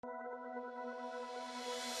Welcome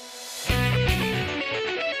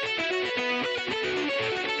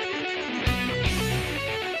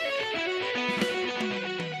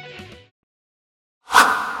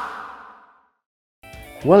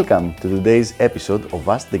to today's episode of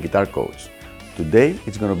Ask the Guitar Coach. Today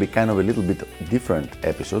it's going to be kind of a little bit different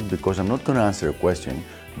episode because I'm not going to answer a question,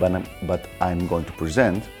 but I'm going to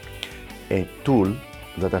present a tool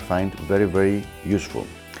that I find very useful.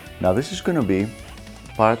 Now this is going to be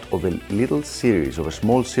part of a little series, of a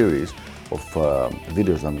small series of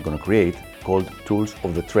videos that I'm going to create called Tools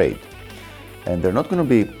of the Trade. And they're not going to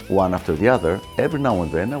be one after the other. Every now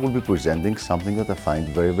and then I will be presenting something that I find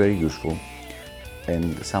very useful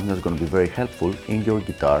and something that's going to be very helpful in your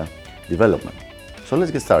guitar development. So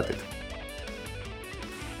let's get started.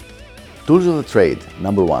 Tools of the trade.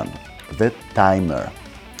 Number one, the timer,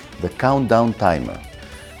 the countdown timer.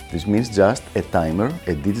 This means just a timer,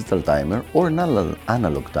 a digital timer or an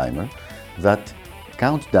analog timer that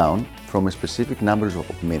counts down from a specific number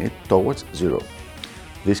of minutes towards zero.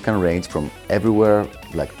 This can range from everywhere,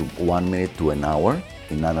 like to 1 minute to an hour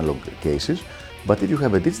in analog cases, but if you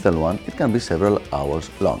have a digital one, it can be several hours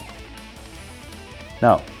long.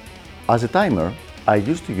 Now, as a timer, I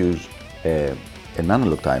used to use an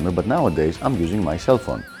analog timer, but nowadays I'm using my cell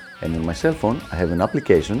phone. And in my cell phone, I have an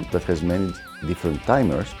application that has many different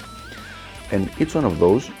timers, and each one of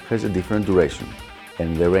those has a different duration.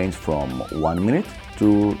 And they range from 1 minute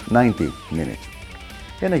to 90 minutes.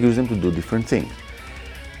 And I use them to do different things.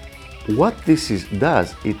 What this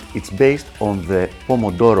does, it's based on the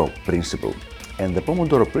Pomodoro principle. And the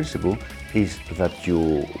Pomodoro principle is that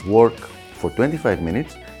you work for 25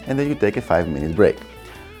 minutes and then you take a 5-minute break.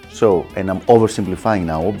 So, and I'm oversimplifying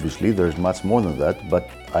now, obviously, there's much more than that, but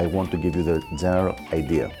I want to give you the general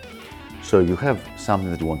idea. So you have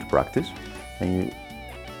something that you want to practice and you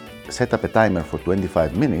set up a timer for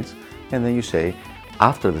 25 minutes and then you say,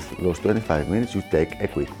 after those 25 minutes, you take a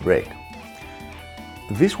quick break.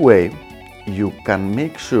 This way, you can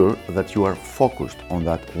make sure that you are focused on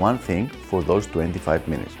that one thing for those 25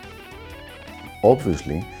 minutes.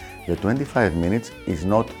 Obviously, the 25 minutes is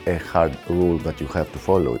not a hard rule that you have to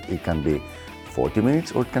follow. It can be 40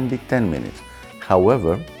 minutes or it can be 10 minutes.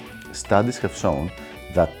 However, studies have shown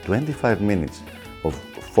that 25 minutes of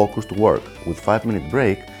focused work with 5-minute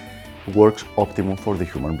break works optimum for the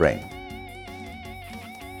human brain.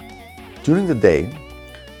 During the day,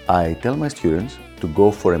 I tell my students to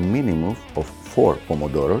go for a minimum of 4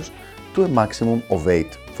 Pomodoros to a maximum of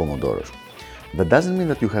 8 Pomodoros. That doesn't mean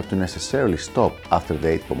that you have to necessarily stop after the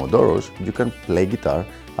 8 Pomodoros. You can play guitar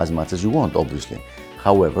as much as you want, obviously.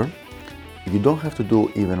 However, you don't have to do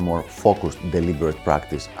even more focused, deliberate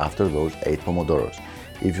practice after those 8 Pomodoros.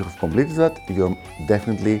 If you have completed that, you're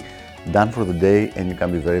definitely done for the day and you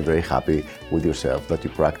can be very happy with yourself that you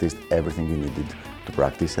practiced everything you needed to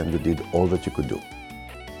practice and you did all that you could do.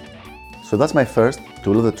 So that's my first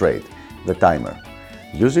tool of the trade, the timer.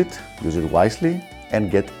 Use it wisely, and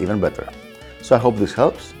get even better. So I hope this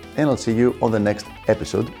helps, and I'll see you on the next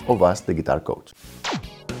episode of Ask the Guitar Coach.